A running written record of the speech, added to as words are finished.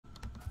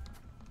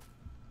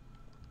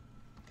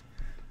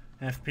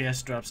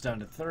FPS drops down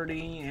to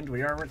 30, and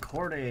we are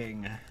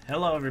recording.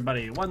 Hello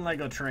everybody, one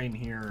Lego train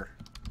here.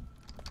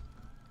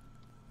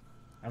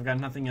 I've got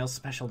nothing else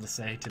special to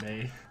say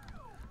today.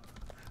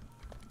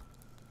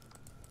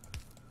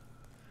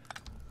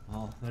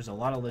 Well, there's a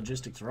lot of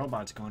logistics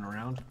robots going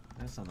around.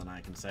 That's something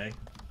I can say.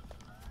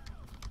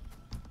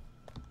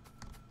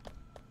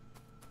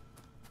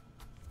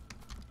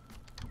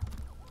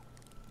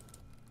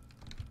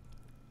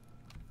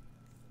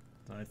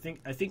 So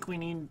I think we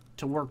need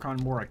to work on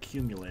more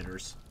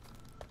accumulators.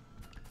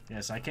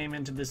 Yes, I came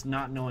into this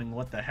not knowing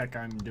what the heck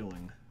I'm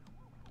doing.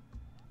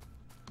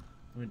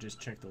 Let me just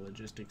check the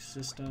logistics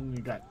system.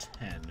 You got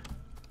 10.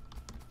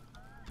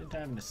 Didn't I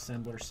have an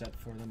assembler set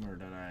for them, or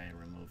did I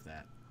remove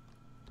that?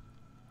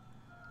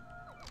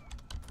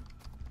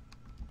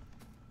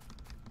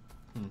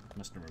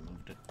 Must have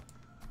removed it.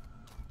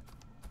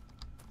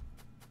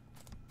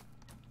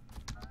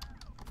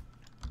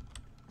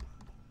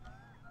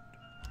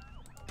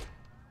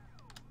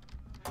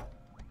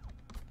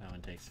 That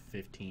one takes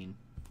 15.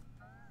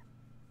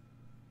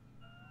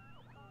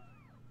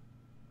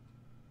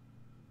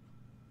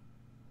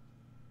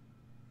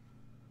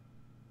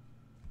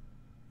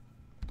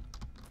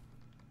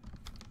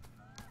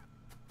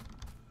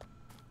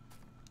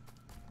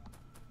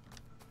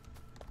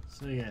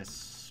 So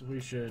yes, we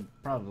should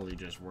probably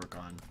just work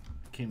on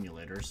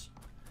accumulators,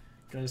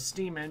 because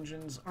steam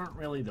engines aren't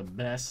really the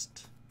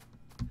best,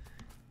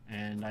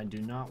 and I do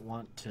not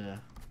want to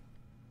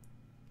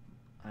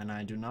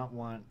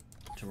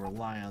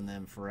rely on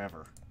them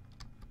forever.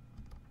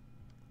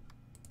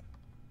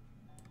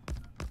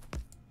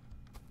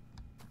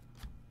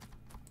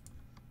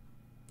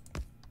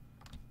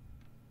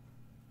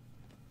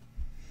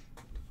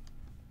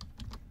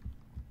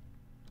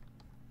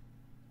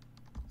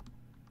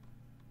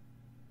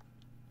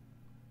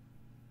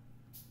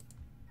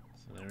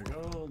 There we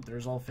go.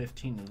 There's all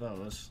 15 of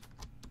those.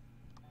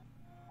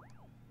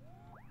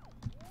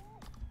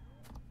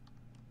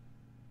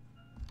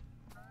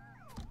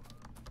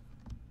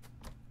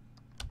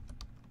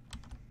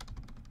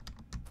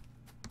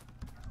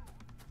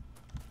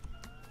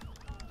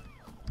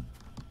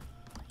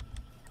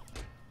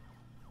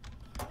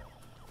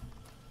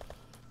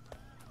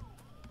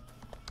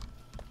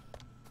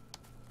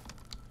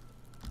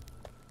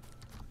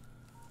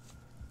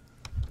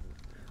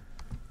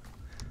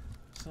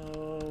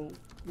 So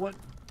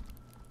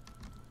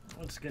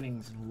what's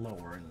getting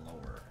lower and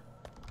lower?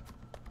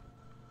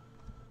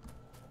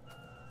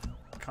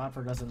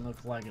 Copper doesn't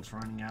look like it's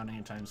running out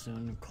anytime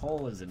soon.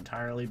 Coal is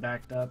entirely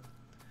backed up.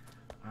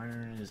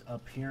 Iron is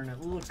up here, and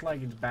it looks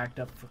like it's backed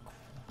up for...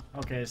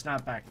 Okay, it's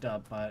not backed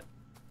up, but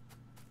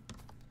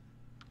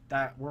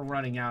that we're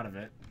running out of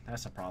it.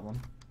 That's a problem.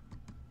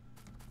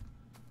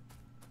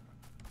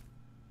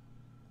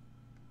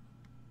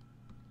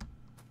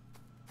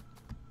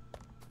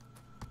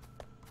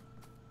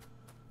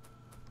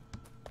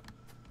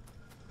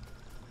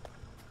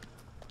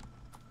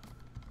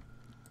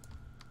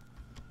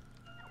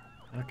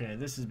 Okay,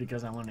 this is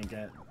because I want to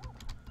get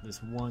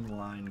this one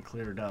line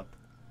cleared up.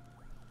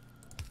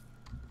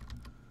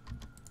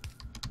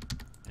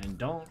 And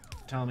don't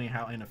tell me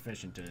how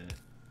inefficient it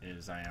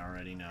is, I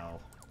already know.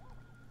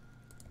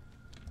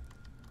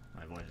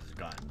 My voice has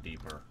gotten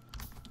deeper.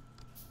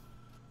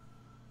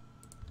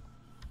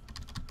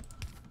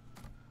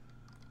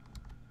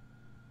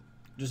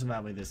 Just so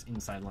that way this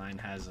inside line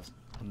has a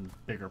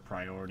bigger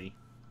priority.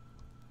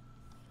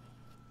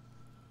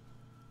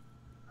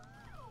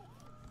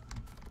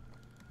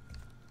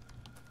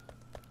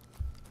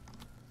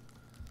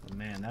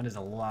 Man, that is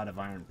a lot of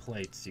iron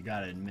plates, you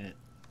gotta admit.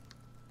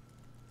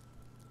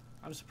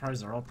 I'm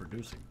surprised they're all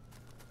producing.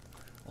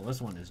 Well,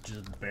 this one is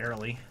just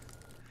barely.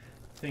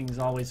 Thing's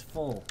always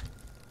full.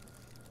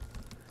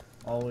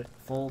 Always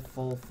full.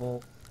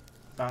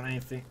 About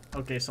anything.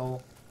 Okay,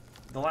 so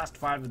the last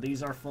 5 of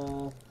these are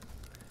full,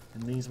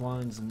 and these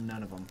ones,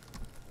 none of them.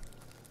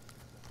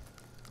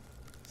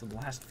 So the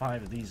last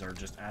 5 of these are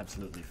just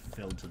absolutely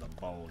filled to the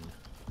bone.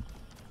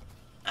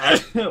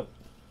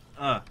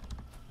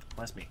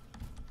 Bless me.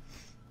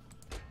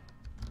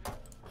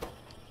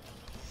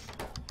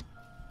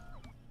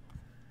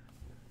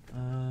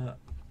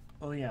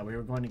 Oh yeah, we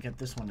were going to get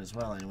this one as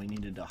well, and we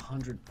needed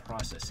 100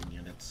 processing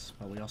units,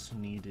 but we also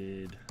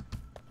needed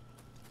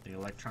the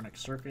electronic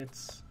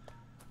circuits,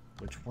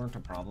 which weren't a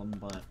problem,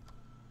 but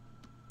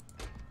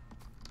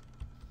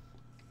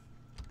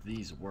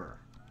these were.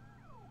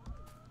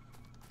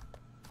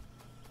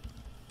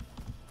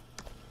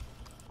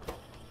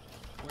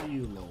 What are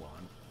you low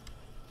on?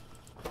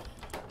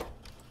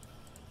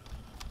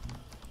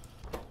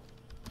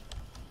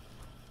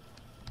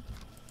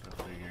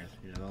 Go figure,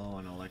 you're low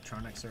on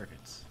electronic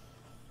circuits.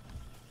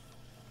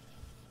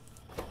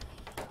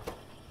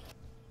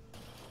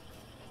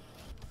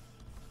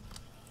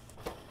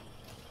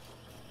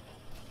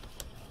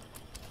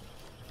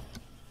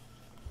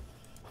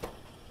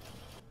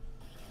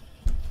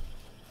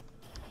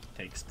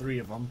 Takes 3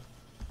 of them.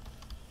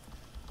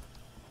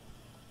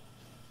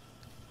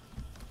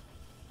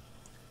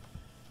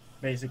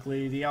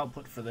 Basically, the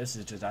output for this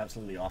is just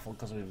absolutely awful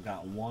because we've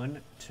got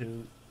 1,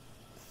 2,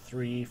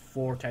 3,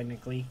 4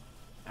 technically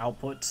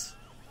outputs.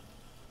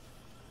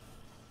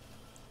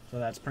 So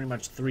that's pretty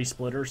much 3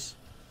 splitters.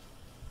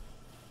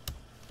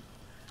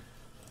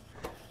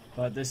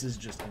 But this is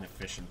just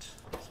inefficient,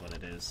 that's what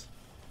it is.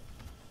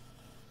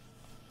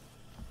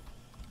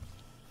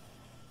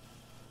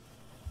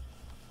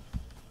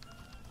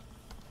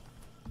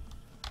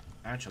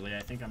 Actually, I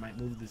think I might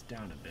move this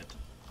down a bit.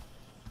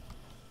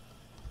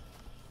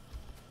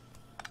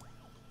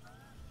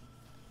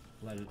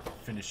 Let it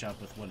finish up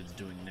with what it's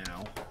doing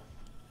now.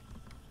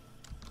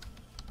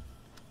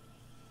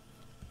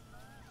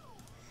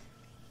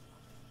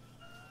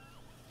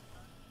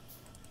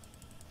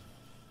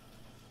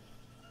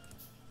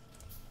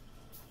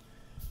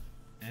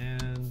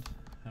 And,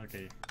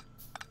 okay.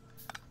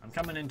 I'm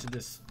coming into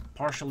this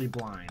partially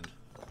blind.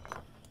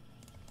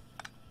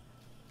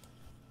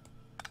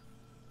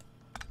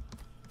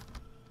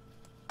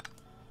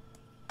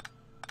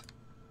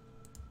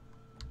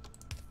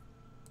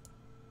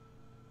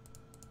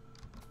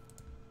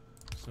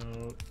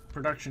 So,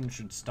 production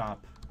should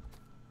stop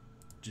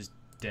just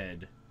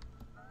dead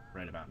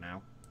right about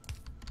now.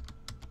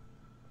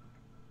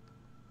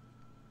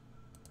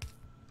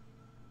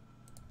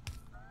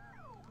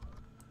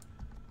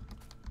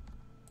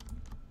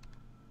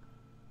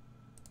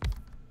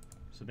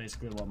 So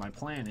basically what my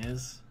plan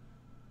is,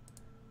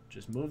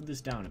 just move this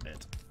down a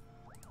bit.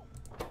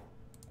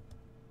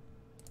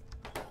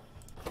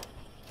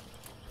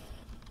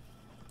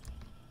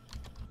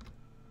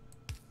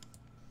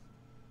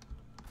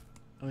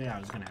 Oh yeah, I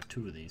was gonna have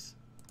 2 of these.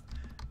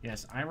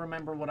 Yes, I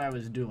remember what I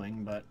was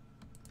doing, but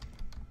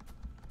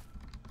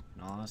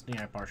in all honesty,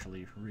 I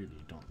partially really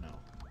don't know.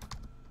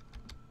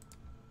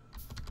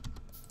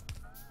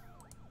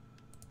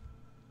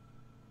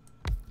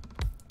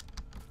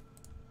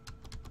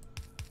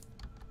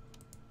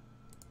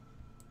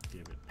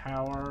 Give it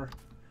power.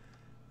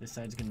 This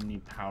side's gonna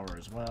need power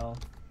as well.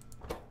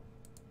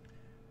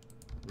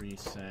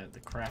 Reset the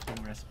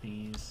crafting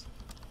recipes.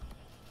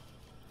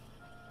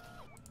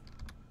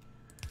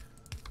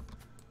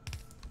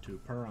 2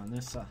 per on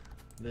this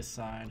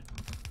side.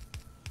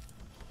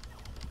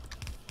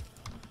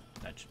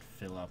 That should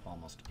fill up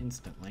almost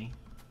instantly.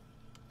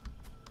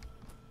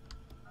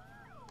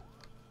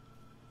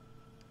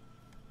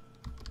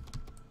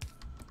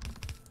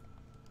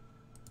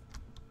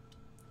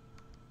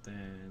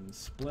 Then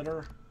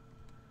splitter.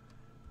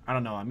 I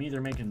don't know, I'm either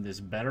making this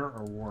better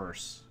or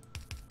worse.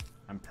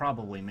 I'm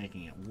probably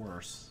making it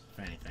worse, if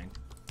anything.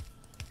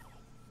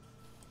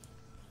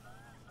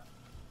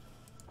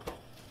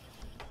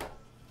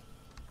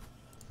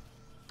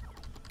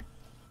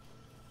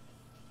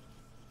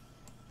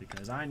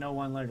 Because I know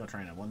one Lego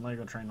train, and one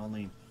Lego train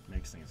only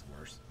makes things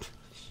worse.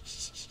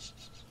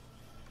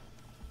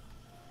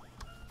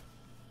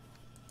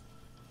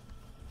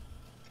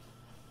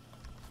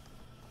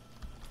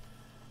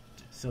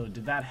 So,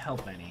 did that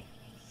help any?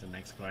 Is the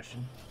next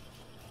question.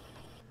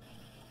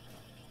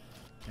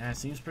 Yeah, it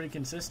seems pretty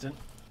consistent.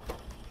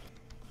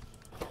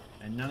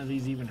 And none of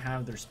these even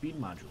have their speed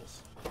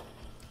modules.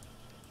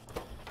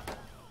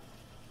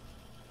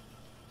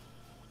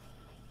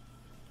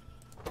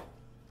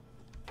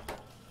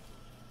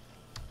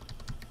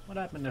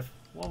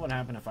 What would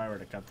happen if I were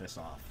to cut this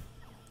off?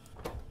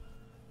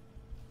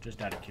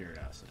 Just out of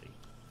curiosity.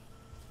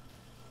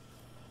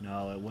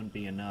 No, it wouldn't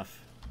be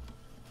enough.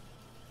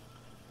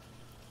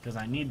 Because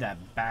I need that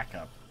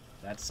backup.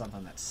 That's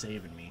something that's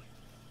saving me.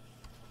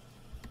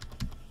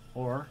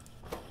 Or,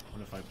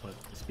 what if I put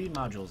the speed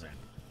modules in?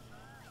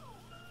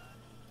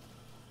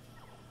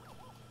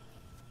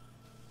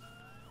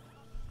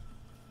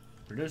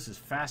 Produces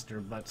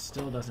faster, but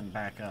still doesn't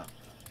back up.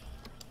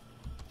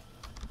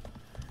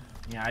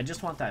 Yeah, I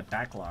just want that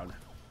backlog.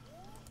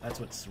 That's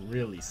what's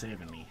really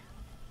saving me.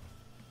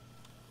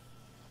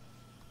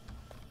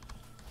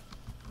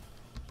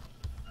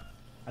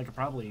 I could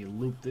probably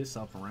loop this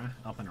up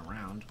and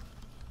around.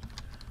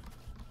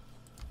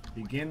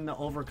 Begin the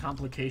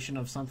overcomplication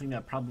of something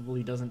that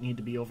probably doesn't need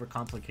to be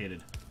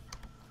overcomplicated.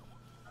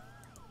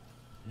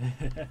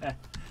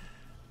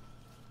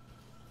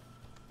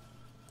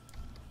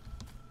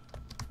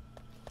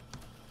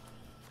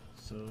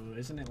 So,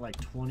 isn't it like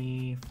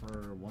 20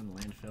 for one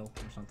landfill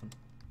or something?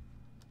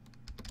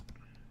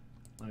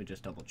 Let me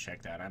just double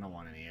check that. I don't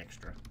want any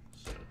extra.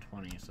 So,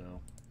 20, so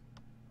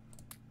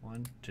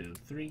 1, 2,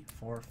 3,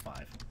 4,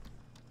 5.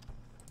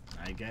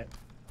 I get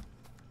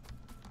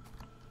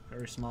a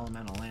very small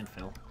amount of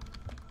landfill.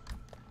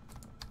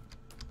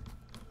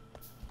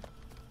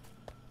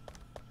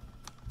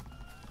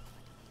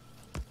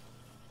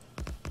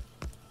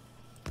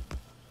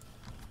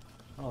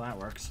 Oh, that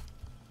works.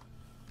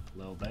 A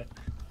little bit.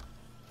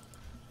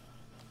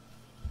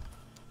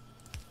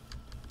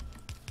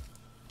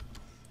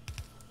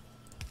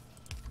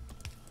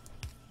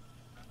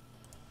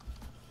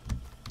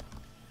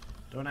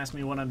 Don't ask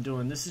me what I'm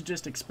doing. This is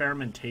just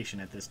experimentation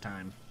at this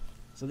time.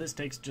 So this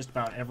takes just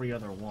about every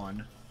other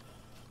one.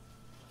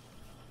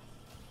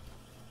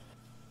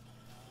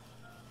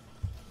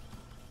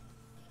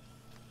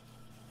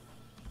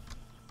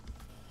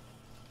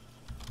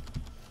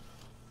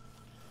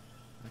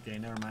 Okay,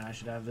 never mind. I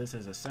should have this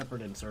as a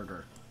separate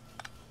inserter.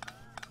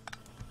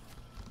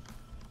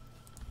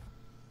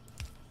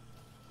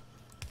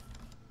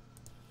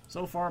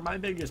 So far, my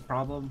biggest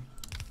problem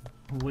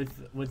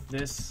with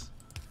this,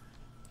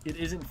 it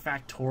isn't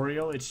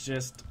Factorio, it's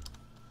just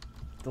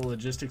the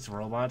logistics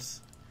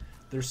robots.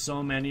 There's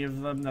so many of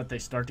them that they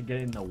start to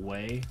get in the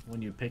way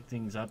when you pick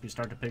things up. You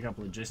start to pick up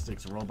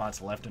logistics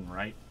robots left and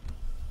right.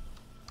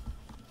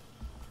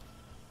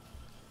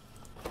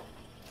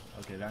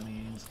 Okay, that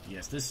means,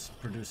 yes, this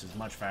produces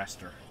much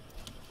faster.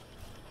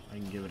 I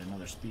can give it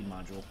another speed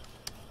module.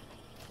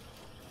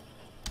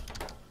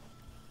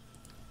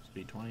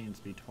 Speed 20 and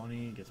speed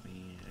 20 gets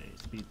me a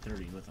speed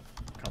 30 with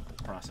a couple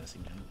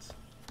processing units.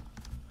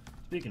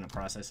 Speaking of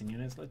processing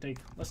units,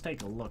 let's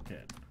take a look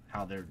at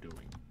how they're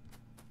doing.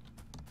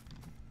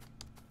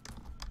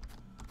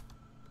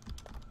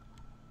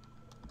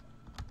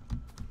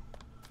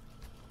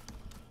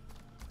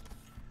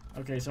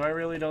 Okay, so I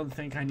really don't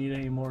think I need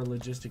any more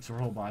logistics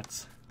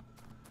robots.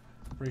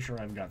 Pretty sure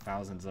I've got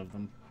thousands of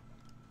them.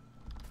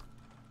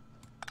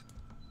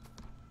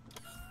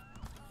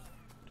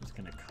 Just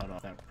gonna cut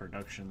off that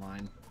production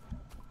line.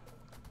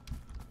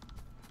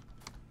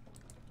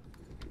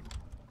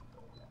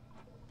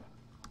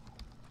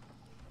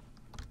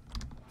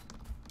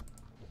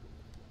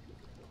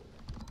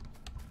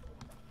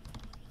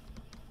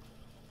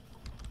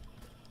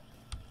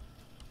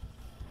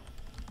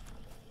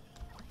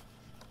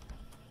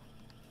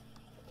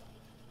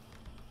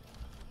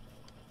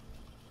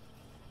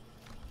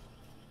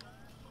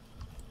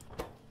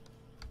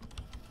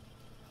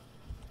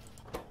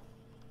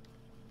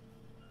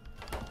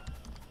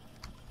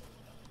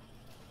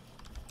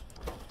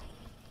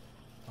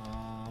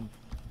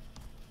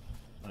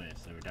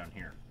 They were down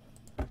here.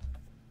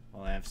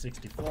 Well, I have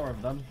 64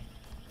 of them.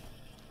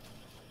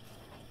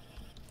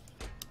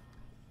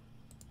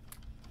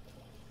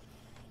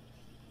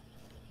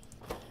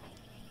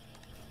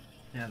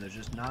 Yeah, there's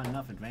just not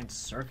enough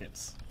advanced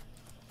circuits.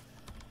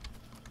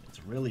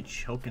 It's really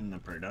choking the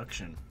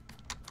production.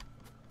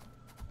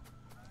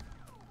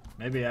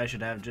 Maybe I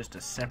should have just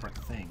a separate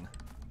thing.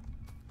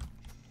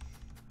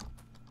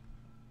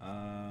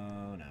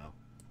 Oh no.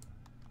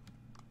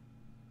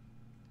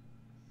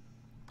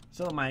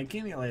 So my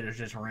accumulators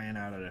just ran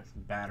out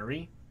of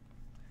battery,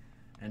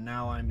 and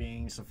now I'm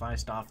being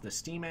sufficed off the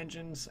steam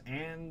engines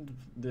and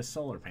the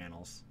solar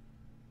panels.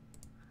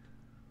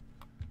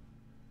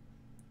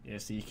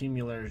 Yes, the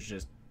accumulators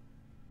just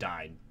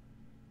died.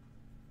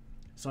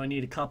 So I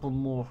need a couple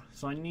more.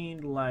 So I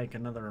need like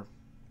another,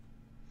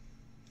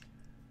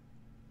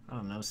 I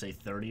don't know, say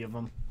 30 of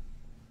them.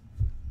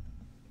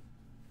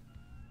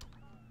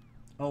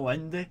 Oh,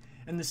 and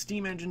the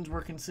steam engines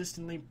were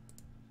consistently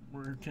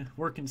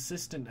were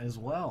consistent as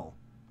well.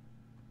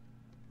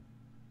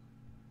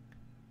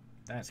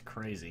 That's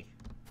crazy.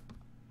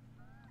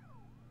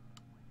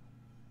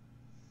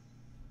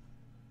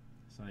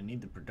 So I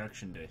need the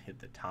production to hit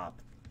the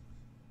top.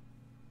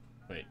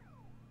 Wait.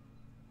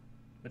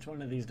 Which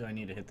one of these do I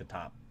need to hit the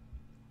top?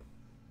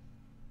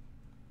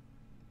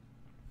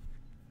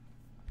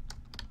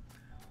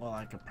 Well,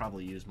 I could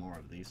probably use more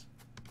of these.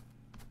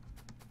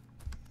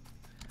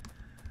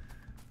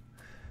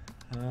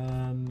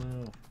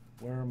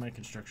 Where are my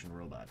construction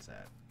robots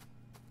at?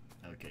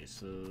 Okay,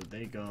 so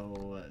they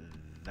go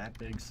that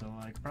big, so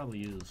I could probably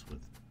use with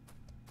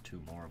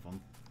 2 more of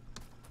them.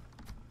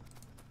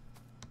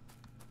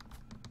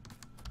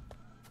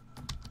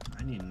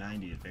 I need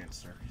 90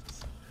 advanced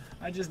circuits.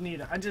 I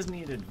need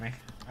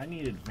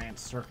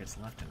advanced circuits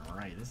left and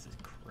right. This is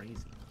crazy.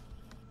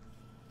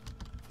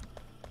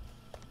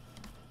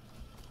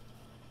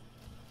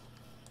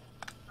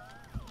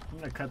 I'm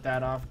gonna cut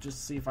that off just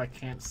to see if I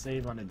can't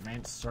save on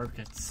advanced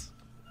circuits.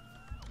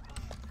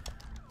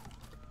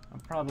 I'm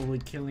probably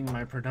killing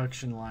my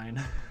production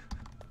line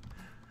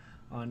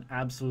on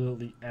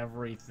absolutely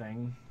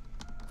everything.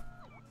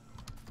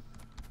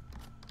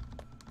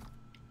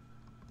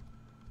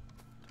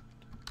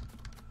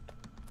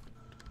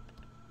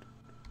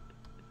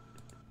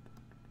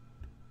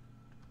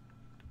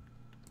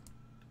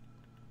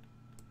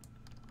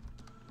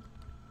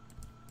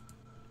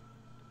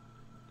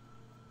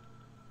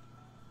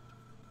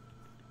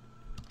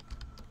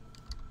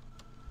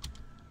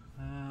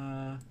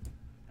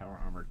 Power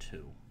armor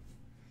 2.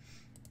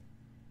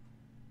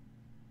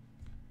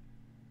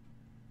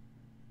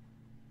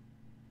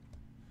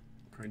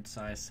 Grid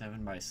size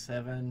 7 by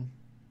 7.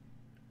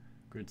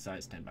 Grid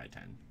size 10 by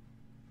 10.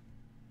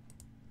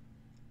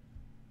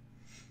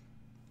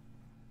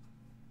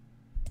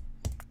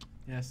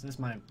 Yes,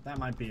 that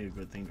might be a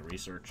good thing to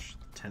research.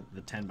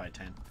 The 10 by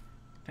 10.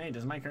 Hey,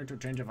 does my character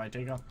change if I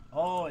take off?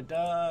 Oh, it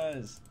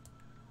does.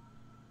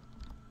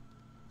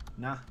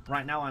 Nah,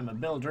 right now I'm a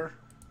builder.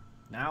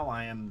 Now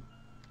I am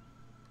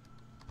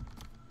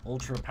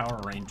Ultra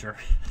Power Ranger.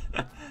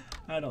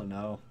 I don't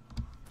know.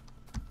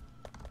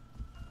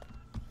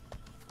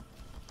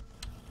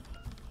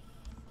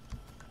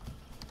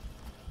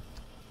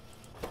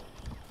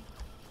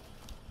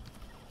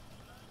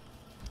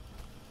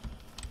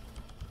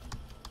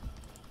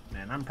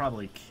 Man, I'm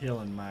probably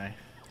killing my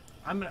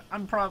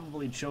I'm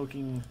probably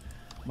choking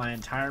my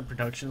entire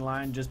production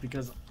line just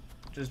because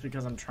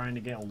I'm trying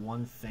to get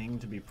one thing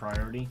to be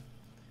priority.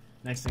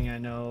 Next thing I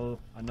know,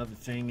 another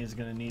thing is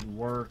gonna need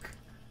work,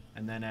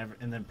 and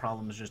then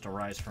problems just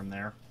arise from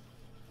there.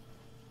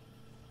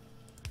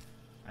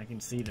 I can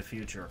see the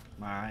future.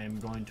 I am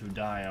going to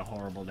die a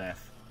horrible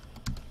death.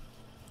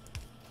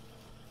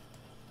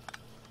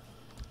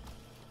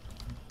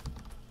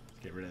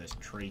 Let's get rid of this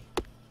tree.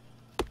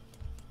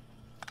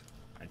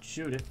 I'd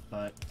shoot it,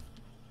 but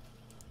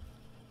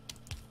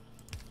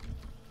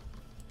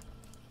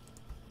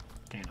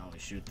can't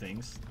always shoot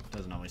things.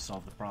 Doesn't always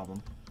solve the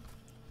problem.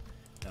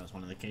 That was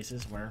one of the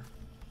cases where,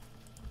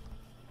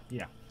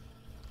 yeah.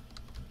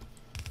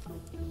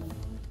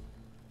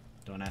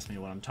 Don't ask me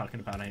what I'm talking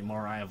about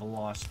anymore. I have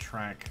lost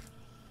track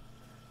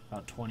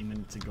about 20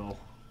 minutes ago.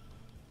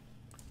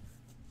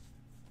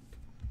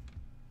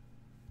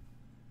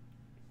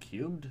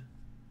 Cubed?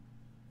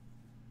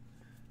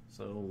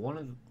 So one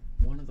of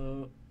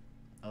the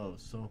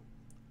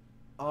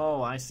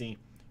oh, I see.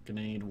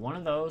 Gonna need one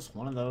of those,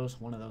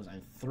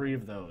 and 3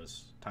 of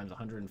those times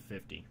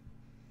 150.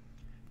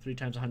 3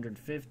 times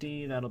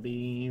 150, that'll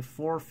be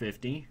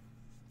 450.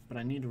 But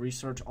I need to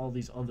research all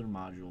these other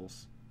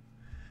modules,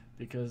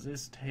 because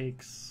this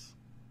takes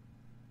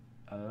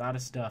a lot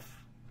of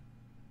stuff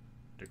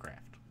to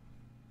craft.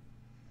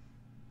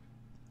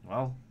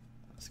 Well,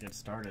 let's get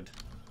started.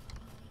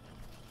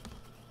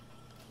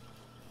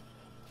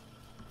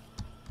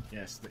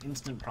 Yes, the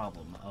instant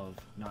problem of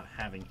not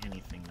having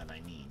anything that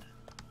I need.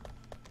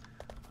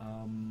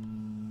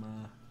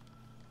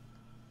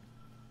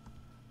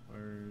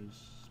 Where's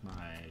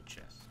my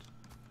chest?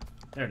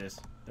 There it is.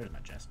 There's my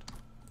chest.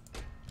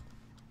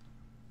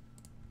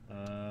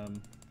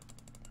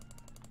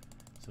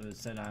 So it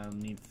said I'll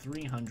need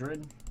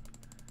 300.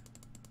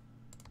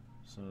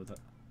 So that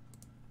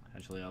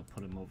actually I'll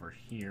put them over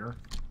here.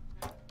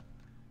 So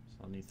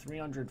I'll need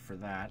 300 for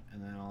that,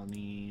 and then I'll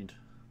need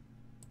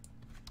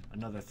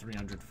another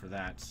 300 for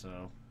that,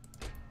 so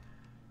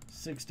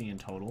 60 in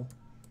total.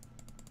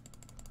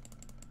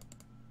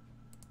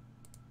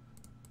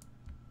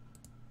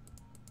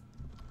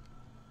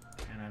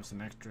 And I have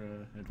some extra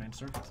advanced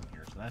circuits in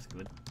here, so that's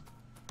good.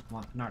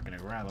 Well, I'm not gonna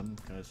grab them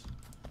because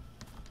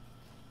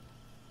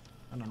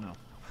I don't know.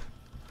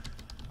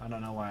 I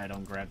don't know why I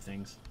don't grab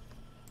things.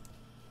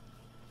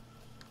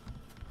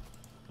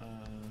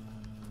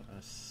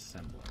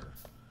 Assembler.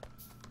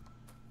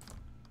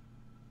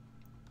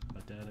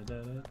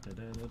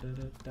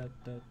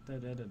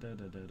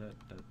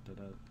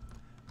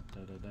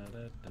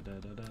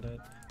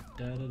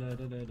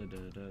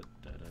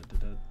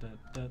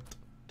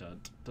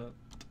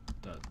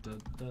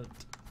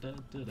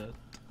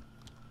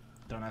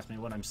 Don't ask me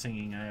what I'm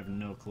singing, I have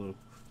no clue.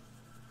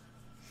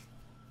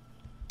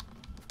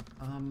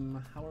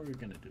 How are we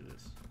gonna do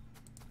this?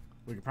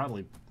 We could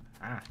probably,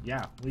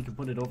 yeah, we could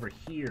put it over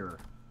here.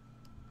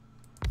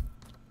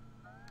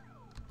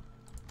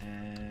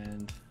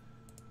 And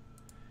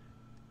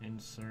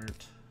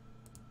insert,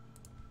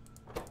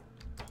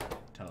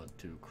 tell it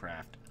to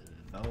craft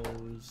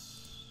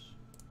those,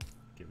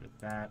 give it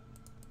that,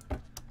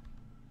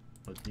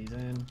 put these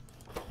in,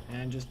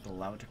 and just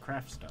allow it to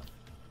craft stuff.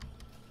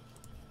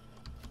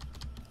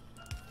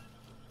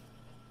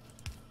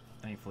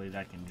 Thankfully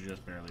that can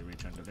just barely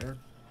reach under there.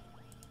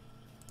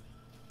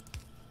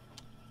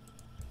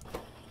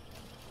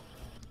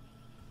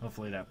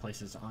 Hopefully that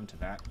places onto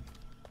that.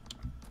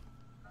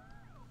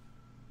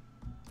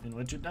 In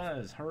which it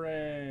does.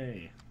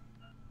 Hooray!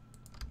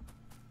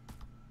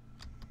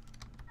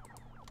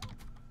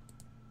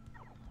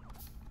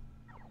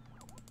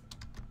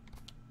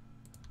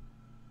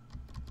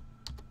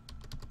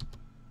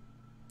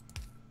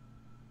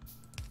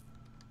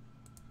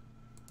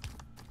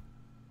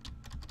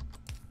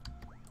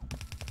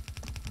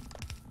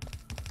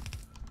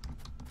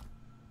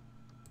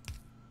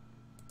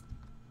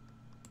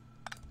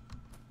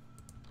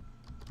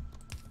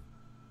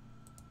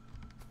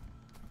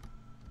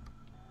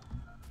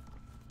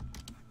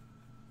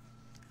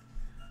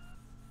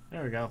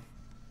 There we go.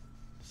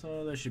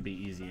 So this should be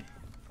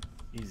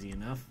easy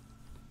enough.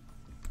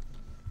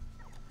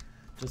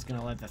 Just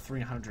gonna let the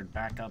 300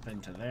 back up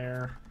into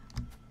there.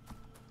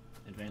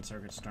 Advanced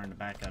circuit's starting to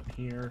back up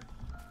here.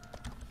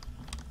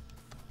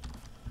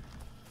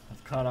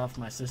 I've cut off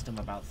my system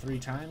about 3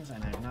 times,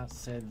 and I've not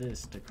said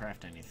this to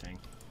craft anything.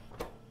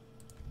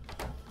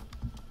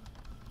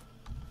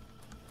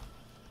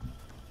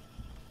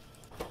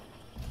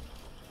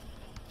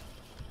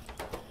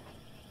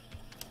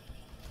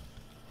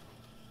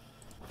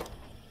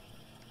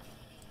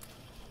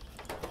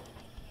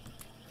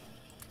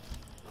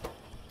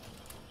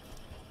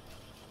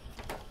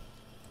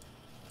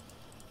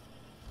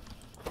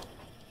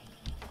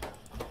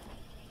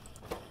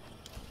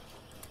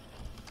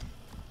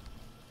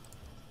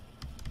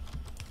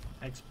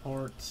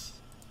 Exports,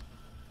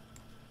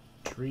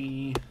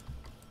 tree,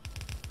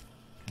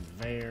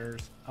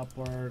 conveyors,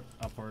 upward,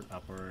 upward,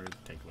 upward,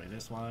 take away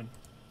this one.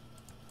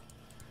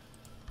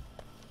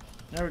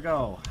 There we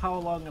go. How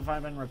long have I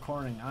been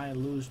recording? I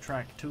lose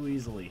track too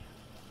easily.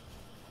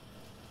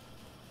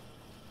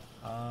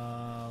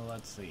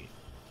 Let's see.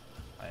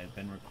 I have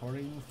been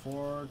recording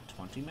for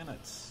 20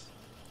 minutes.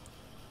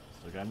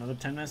 So we got another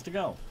 10 minutes to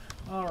go.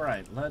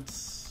 Alright,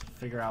 let's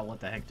figure out what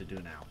the heck to do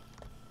now.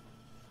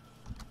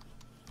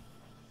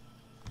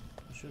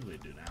 What should we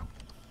do now?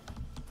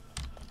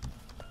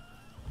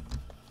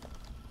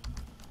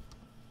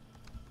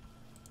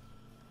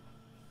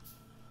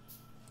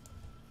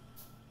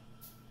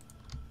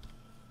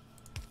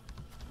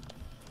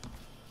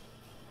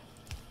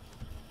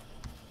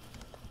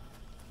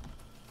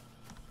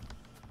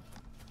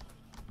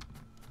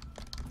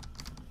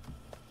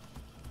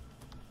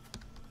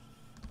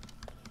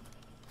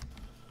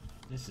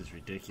 This is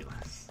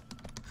ridiculous.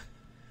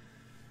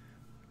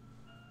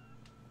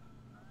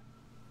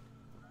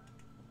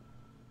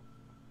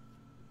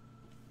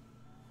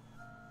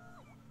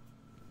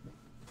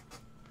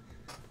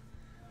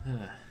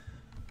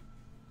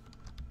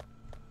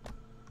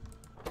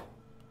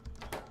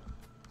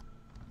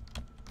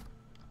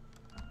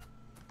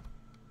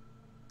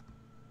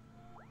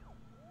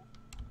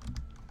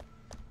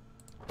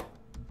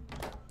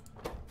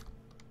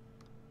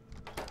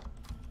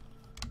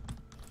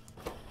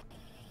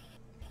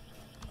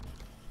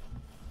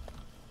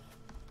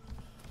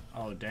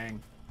 Oh,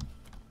 dang.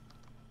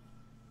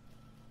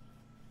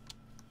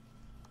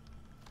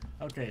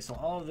 Okay, so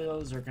all of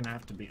those are gonna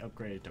have to be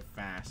upgraded to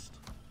fast.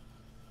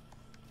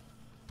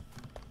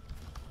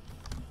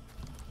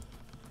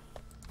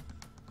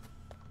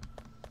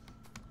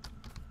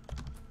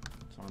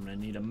 So I'm gonna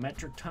need a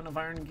metric ton of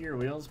iron gear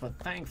wheels, but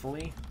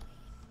thankfully,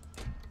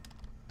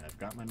 I've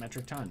got my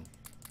metric ton.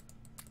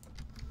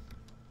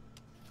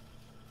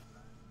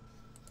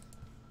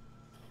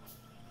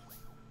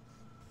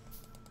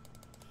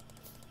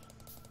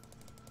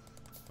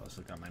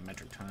 Also got my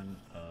metric ton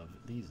of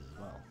these as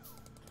well.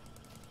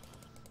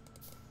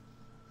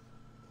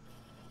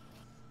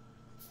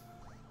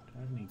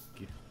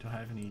 Do I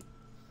have any?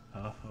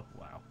 Oh,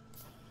 wow.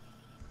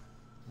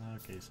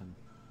 Okay, so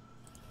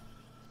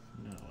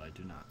no, I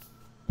do not.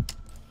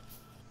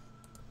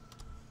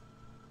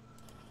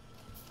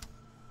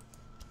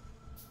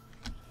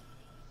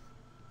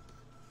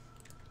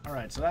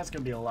 Alright, so that's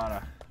gonna be a lot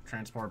of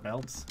transport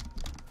belts.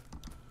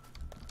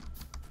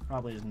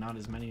 Probably is not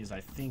as many as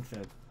I think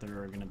that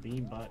there are going to be,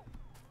 but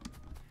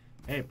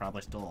hey,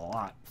 probably still a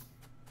lot.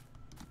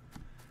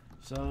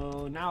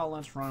 So now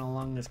let's run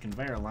along this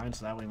conveyor line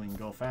so that way we can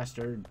go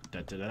faster.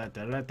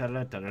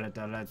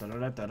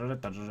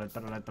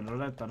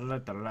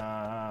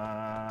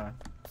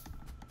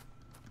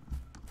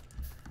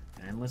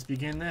 And let's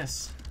begin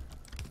this.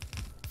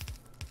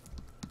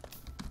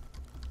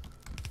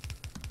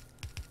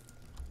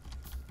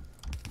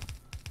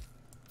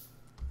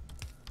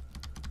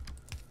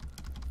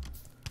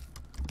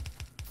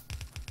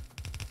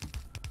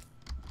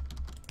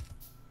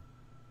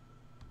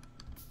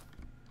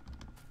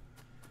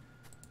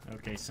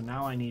 Okay, so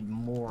now I need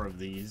more of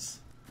these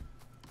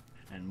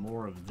and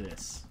more of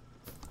this.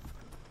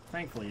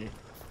 Thankfully,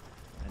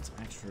 I had some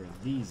extra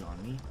of these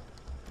on me.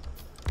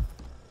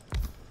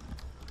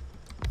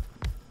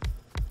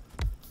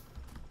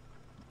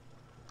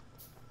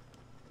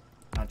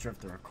 Not sure if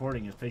the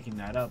recording is picking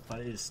that up,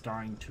 but it is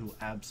starting to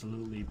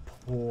absolutely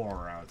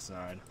pour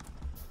outside.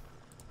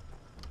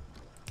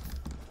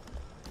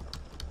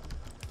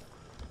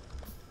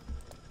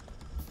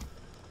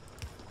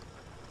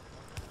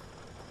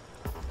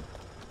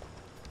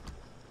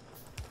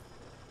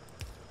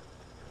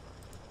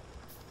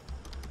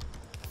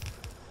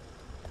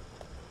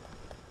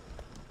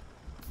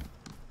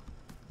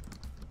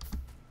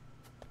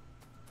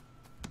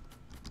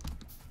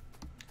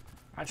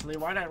 Actually,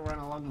 why'd I run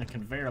along the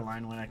conveyor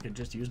line when I could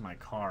just use my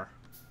car?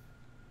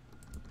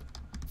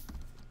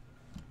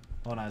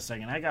 Hold on a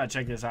second, I gotta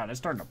check this out. It's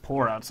starting to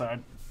pour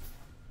outside.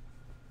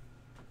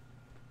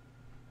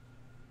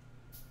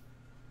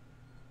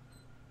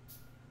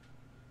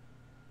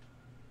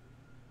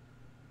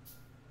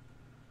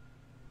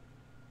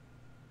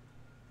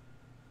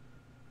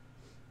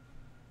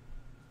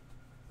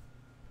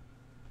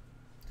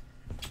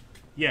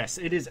 Yes,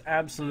 it is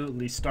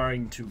absolutely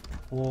starting to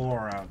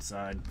pour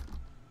outside.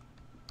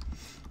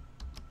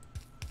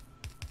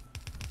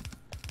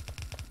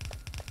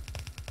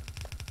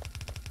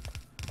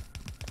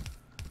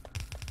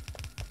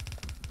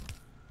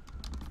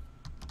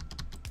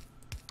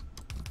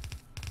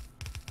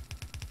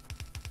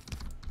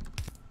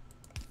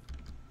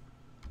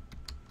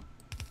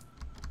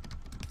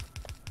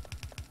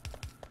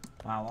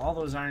 Wow, all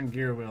those iron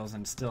gear wheels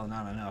and still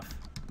not enough.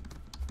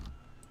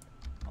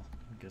 Well,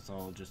 I guess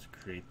I'll just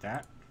create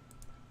that.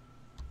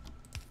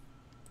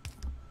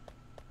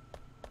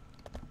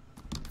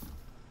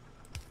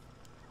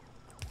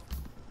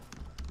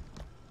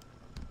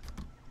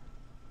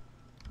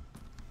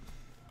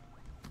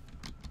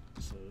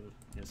 So,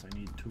 yes, I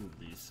need 2 of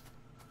these.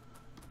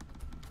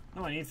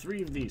 No, I need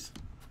 3 of these.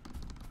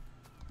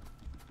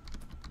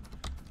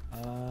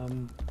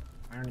 Iron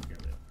gear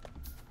wheel.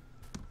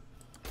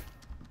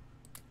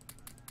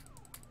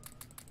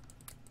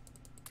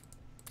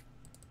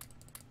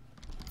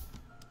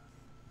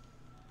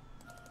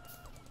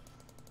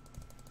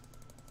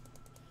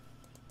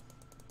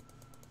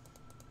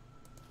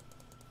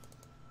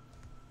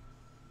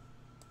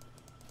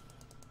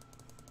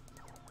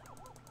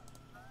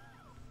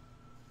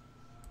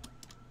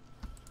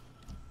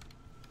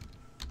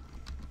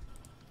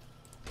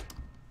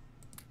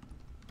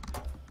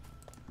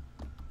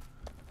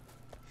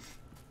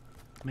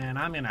 Man,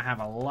 I'm gonna have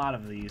a lot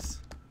of these.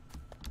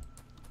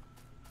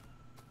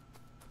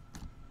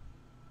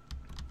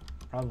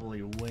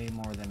 Probably way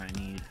more than I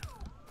need.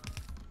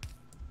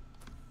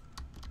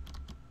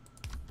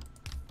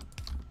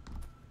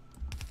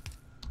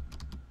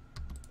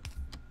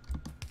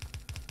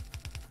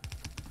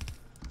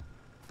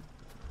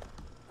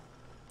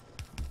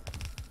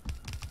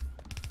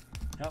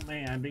 Help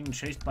me, I'm being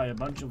chased by a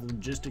bunch of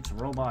logistics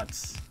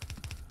robots.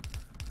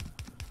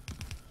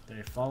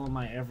 They follow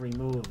my every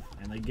move,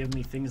 and they give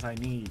me things I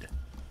need.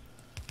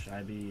 Should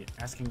I be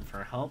asking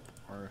for help,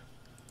 or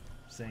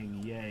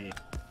saying yay?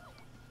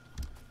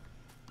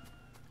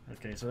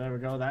 Okay, so there we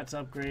go, that's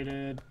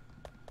upgraded.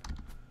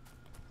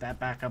 That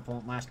backup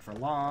won't last for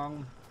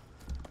long.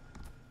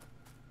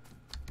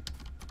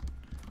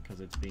 Because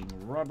it's being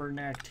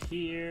rubbernecked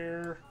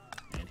here,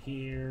 and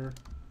here.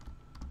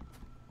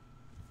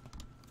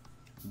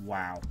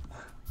 Wow.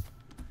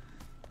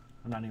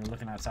 I'm not even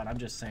looking outside, I'm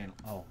just saying,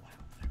 oh wow.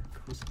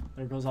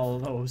 There goes all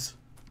of those.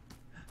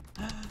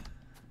 I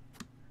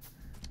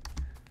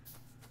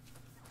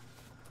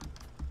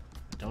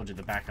told you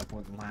the backup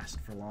wouldn't last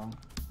for long.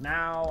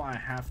 Now I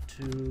have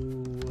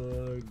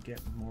to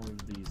get more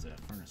of these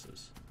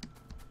furnaces.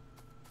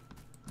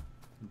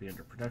 Be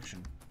under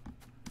production.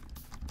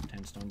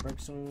 10 stone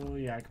bricks, so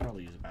yeah, I could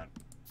probably use about...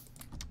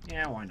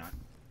 Yeah, why not?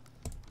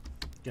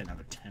 Get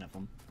another 10 of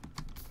them.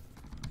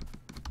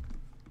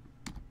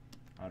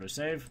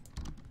 Autosave.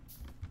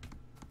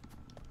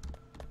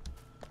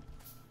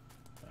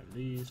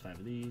 5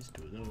 of these,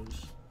 2 of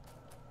those.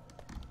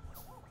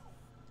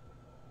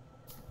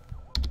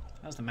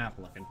 How's the map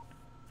looking?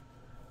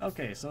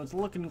 Okay, so it's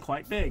looking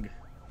quite big.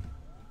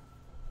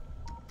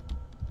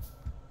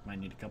 Might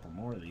need a couple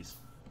more of these.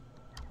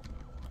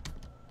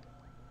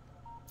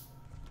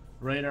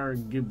 Radar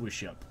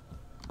Gibwiship.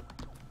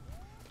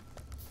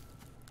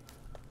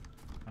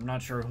 I'm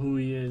not sure who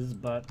he is,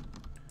 but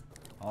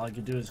all I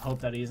could do is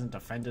hope that he isn't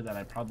offended that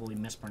I probably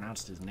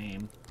mispronounced his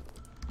name.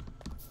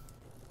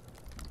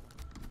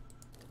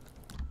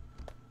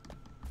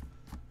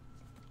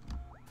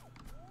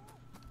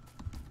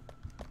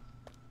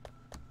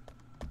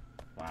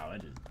 Wow,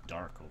 it is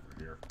dark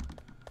over here.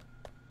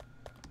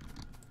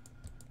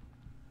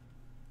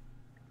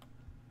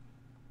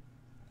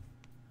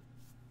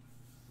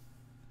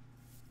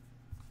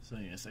 So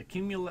yes,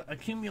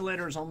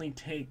 accumulators only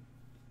take...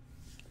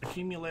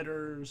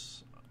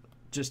 Accumulators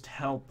just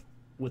help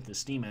with the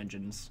steam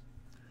engines.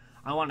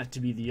 I want it to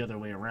be the other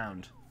way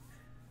around.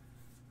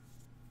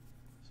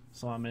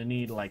 So I'm gonna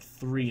need like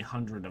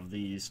 300 of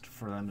these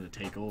for them to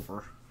take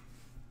over.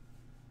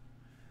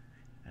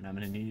 And I'm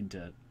gonna need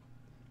to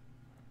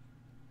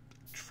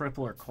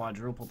triple or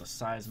quadruple the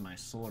size of my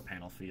solar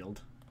panel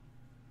field.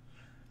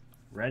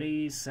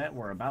 Ready, set,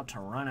 we're about to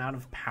run out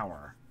of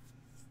power.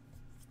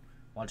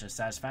 Watch the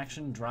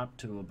satisfaction drop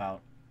to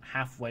about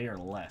halfway or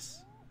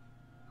less.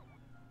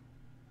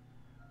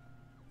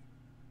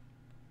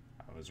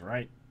 I was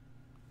right.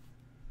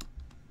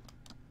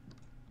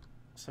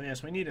 So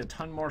yes, we need a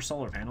ton more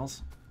solar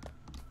panels.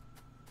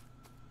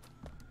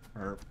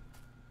 Or,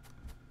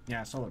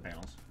 yeah, solar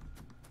panels.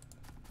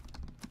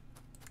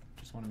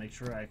 Just want to make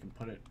sure I can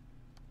put it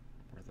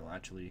where they'll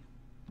actually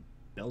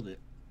build it.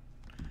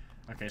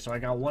 Okay, so I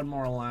got one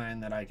more line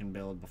that I can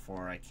build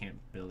before I can't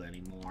build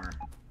anymore.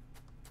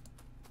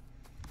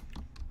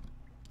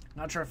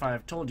 Not sure if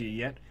I've told you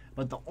yet,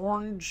 but the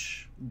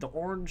orange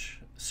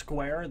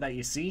square that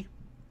you see,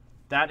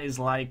 that is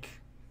like,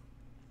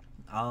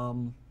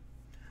 the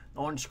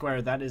orange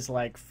square, that is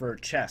like for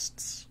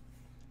chests.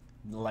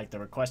 Like the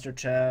requester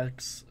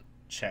checks.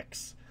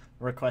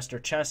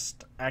 Requester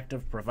chest,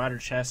 active provider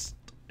chest,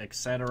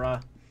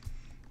 etc.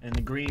 And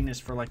the green is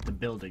for like the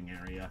building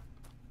area.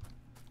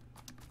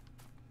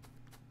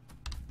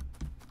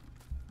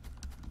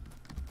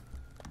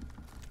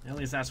 At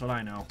least that's what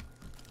I know.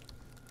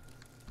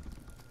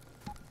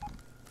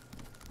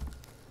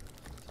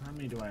 So how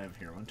many do I have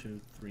here? 1, 2,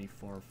 3,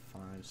 4,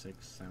 5,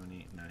 6, 7,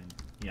 8, 9.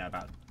 Yeah,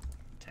 about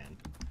 10.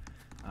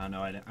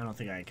 No, I don't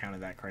think I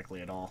counted that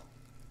correctly at all.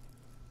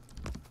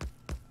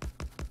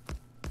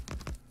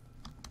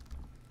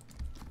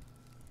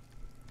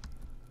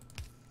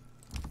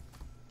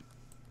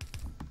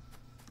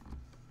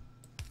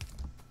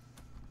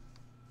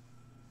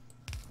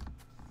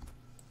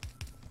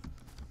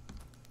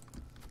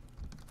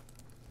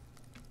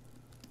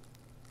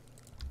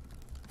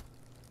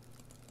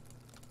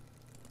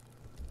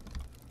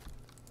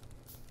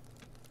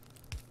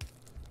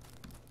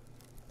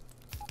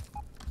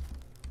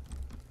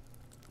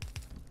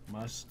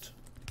 Must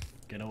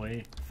get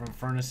away from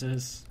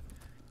furnaces.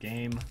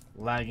 Game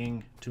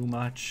lagging too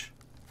much.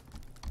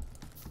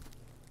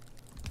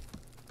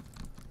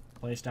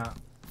 Place down.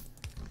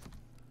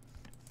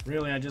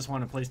 Really, I just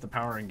want to place the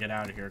power and get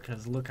out of here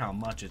because look how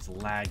much it's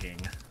lagging.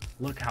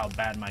 Look how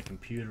bad my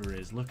computer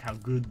is. Look how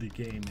good the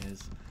game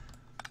is.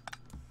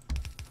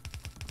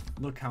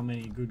 Look how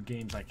many good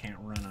games I can't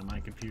run on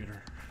my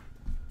computer.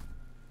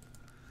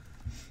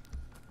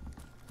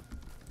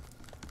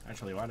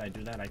 Actually, why'd I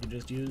do that? I could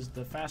just use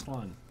the fast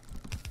one.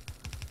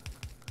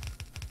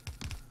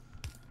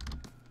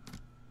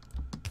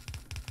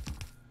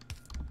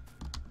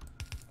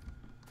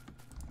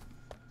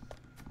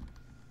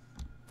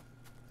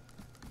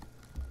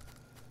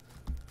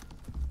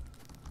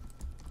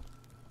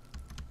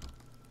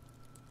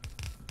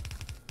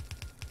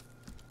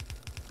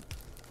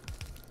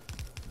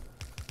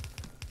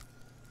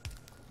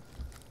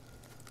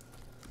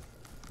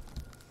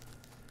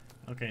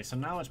 Okay, so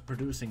now it's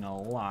producing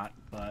a lot,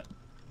 but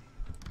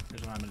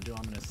here's what I'm going to do.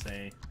 I'm going to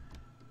say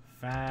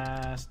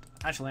fast.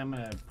 Actually, I'm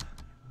going to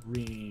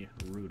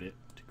reroute it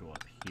to go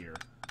up here.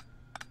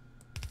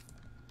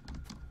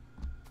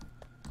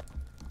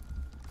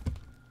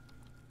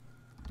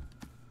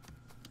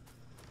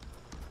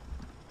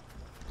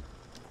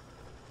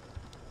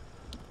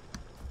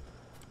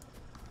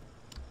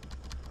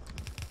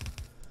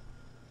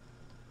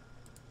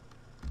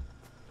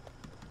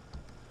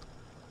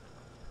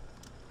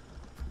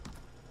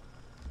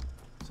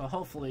 So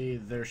hopefully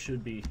there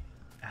should be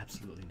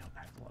absolutely no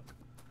backlog.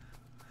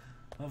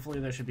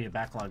 Hopefully there should be a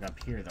backlog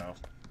up here though.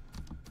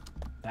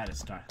 That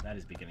is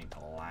beginning to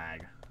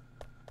lag.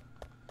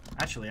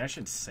 Actually, I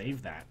should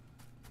save that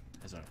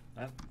as a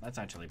that's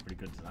actually a pretty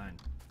good design.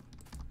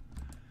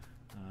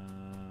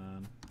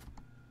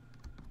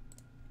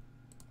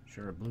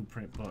 Sure, a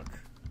blueprint book.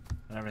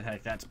 Whatever the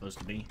heck that's supposed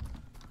to be.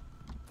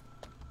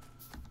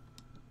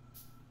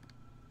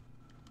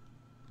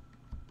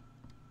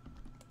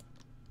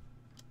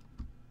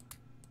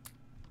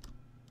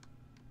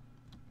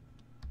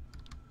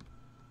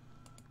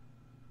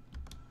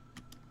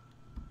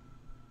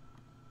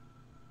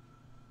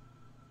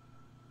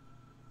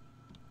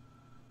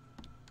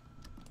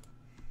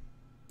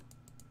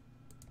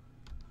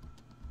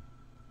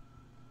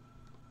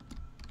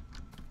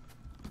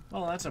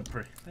 Well, that's a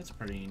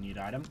pretty neat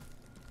item.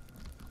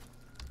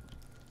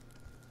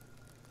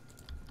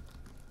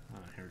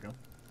 Here we go.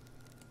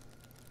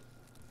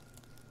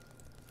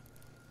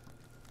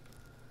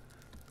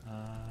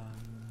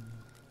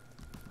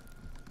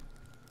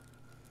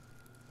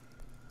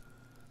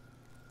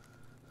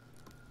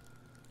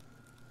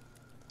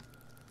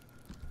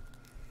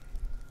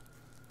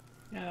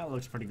 Yeah, that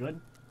looks pretty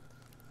good.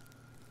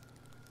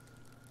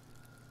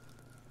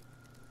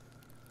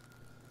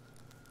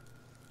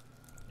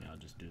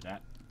 Just do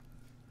that.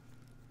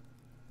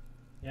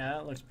 Yeah,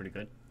 that looks pretty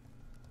good.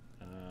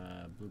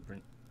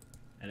 Blueprint,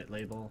 edit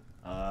label,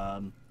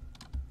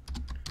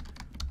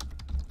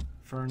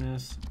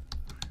 furnace,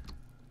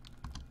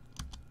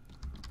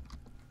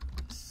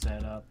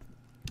 setup,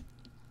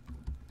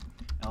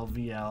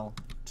 LVL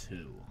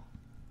 2.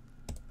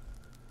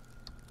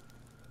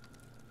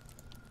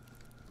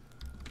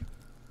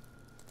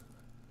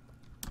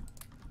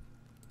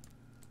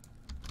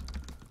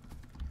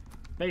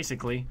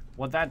 Basically,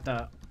 what that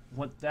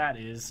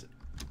is,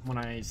 when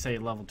I say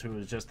level 2,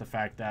 is just the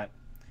fact that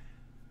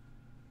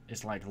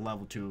it's like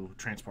level 2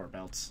 transport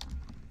belts.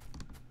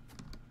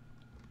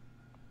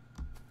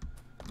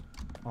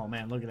 Oh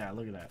man, look at that,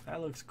 look at that. That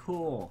looks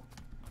cool.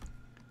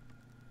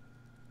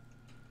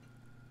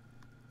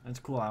 That's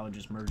cool how it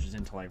just merges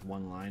into like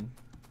one line.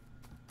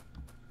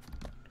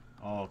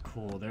 Oh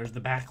cool, there's the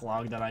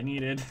backlog that I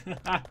needed.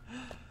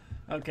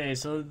 Okay,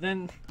 so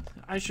then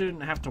I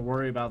shouldn't have to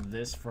worry about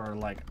this for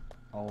like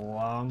a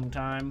long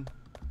time.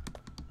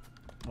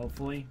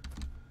 Hopefully.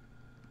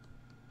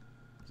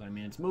 So, I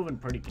mean, it's moving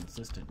pretty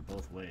consistent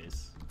both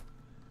ways.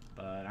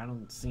 But I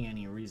don't see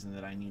any reason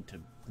that I need to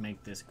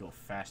make this go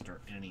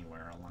faster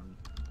anywhere along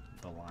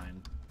the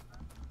line.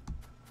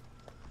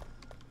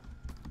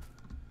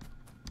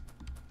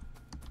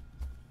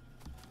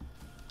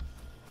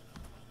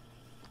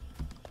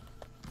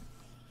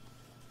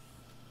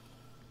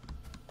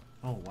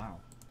 Oh, wow.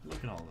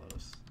 Look at all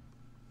those.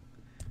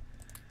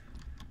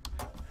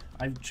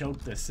 I've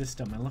choked the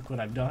system, and look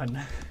what I've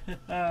done.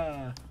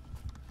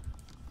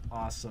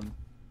 Awesome.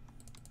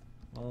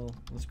 Well,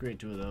 let's create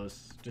 2 of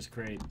those. Just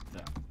create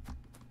the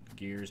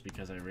gears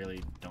because I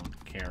really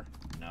don't care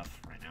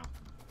enough right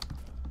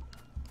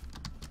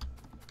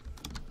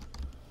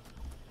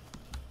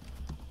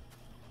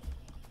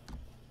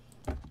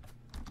now.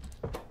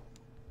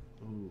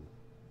 Ooh.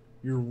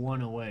 You're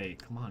 1 away.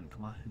 Come on,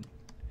 come on.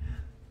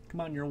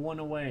 Come on, you're 1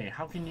 away.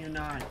 How can you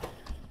not?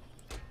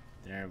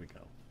 There we go.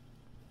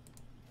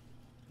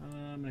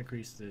 I'm gonna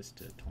increase this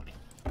to 20.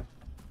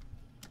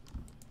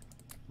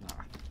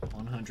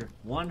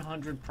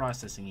 100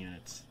 processing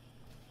units.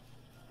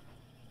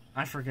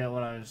 I forget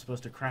what I was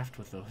supposed to craft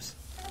with those.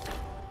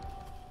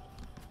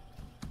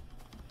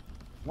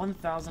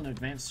 1,000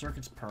 advanced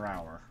circuits per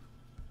hour.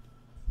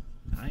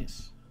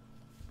 Nice.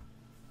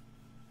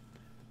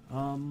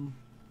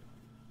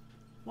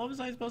 What was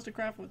I supposed to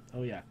craft with?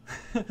 Oh yeah.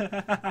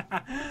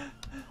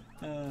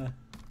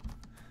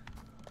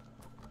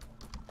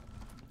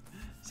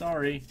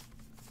 Sorry.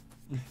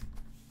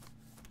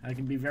 I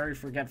can be very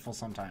forgetful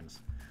sometimes.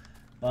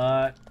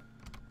 But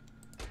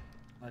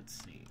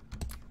let's see.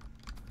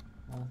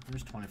 Well,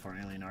 there's 24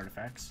 alien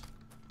artifacts.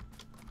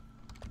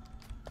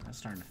 That's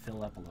starting to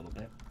fill up a little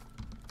bit.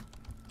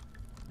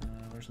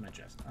 Where's my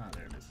chest? Ah,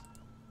 there it is.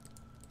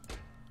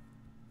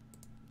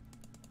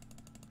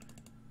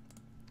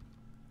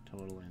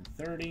 Total in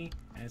 30,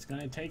 and it's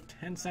going to take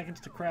 10 seconds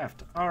to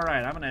craft.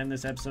 Alright, I'm going to end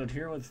this episode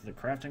here with the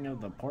crafting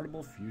of the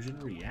portable fusion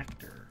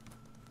reactor.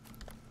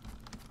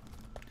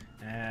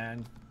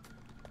 And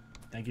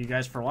thank you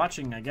guys for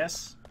watching, I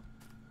guess.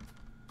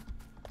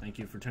 Thank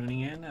you for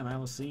tuning in, and I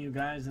will see you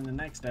guys in the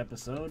next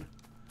episode.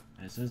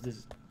 As soon as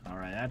this...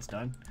 Alright, that's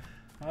done.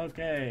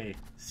 Okay,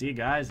 see you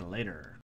guys later.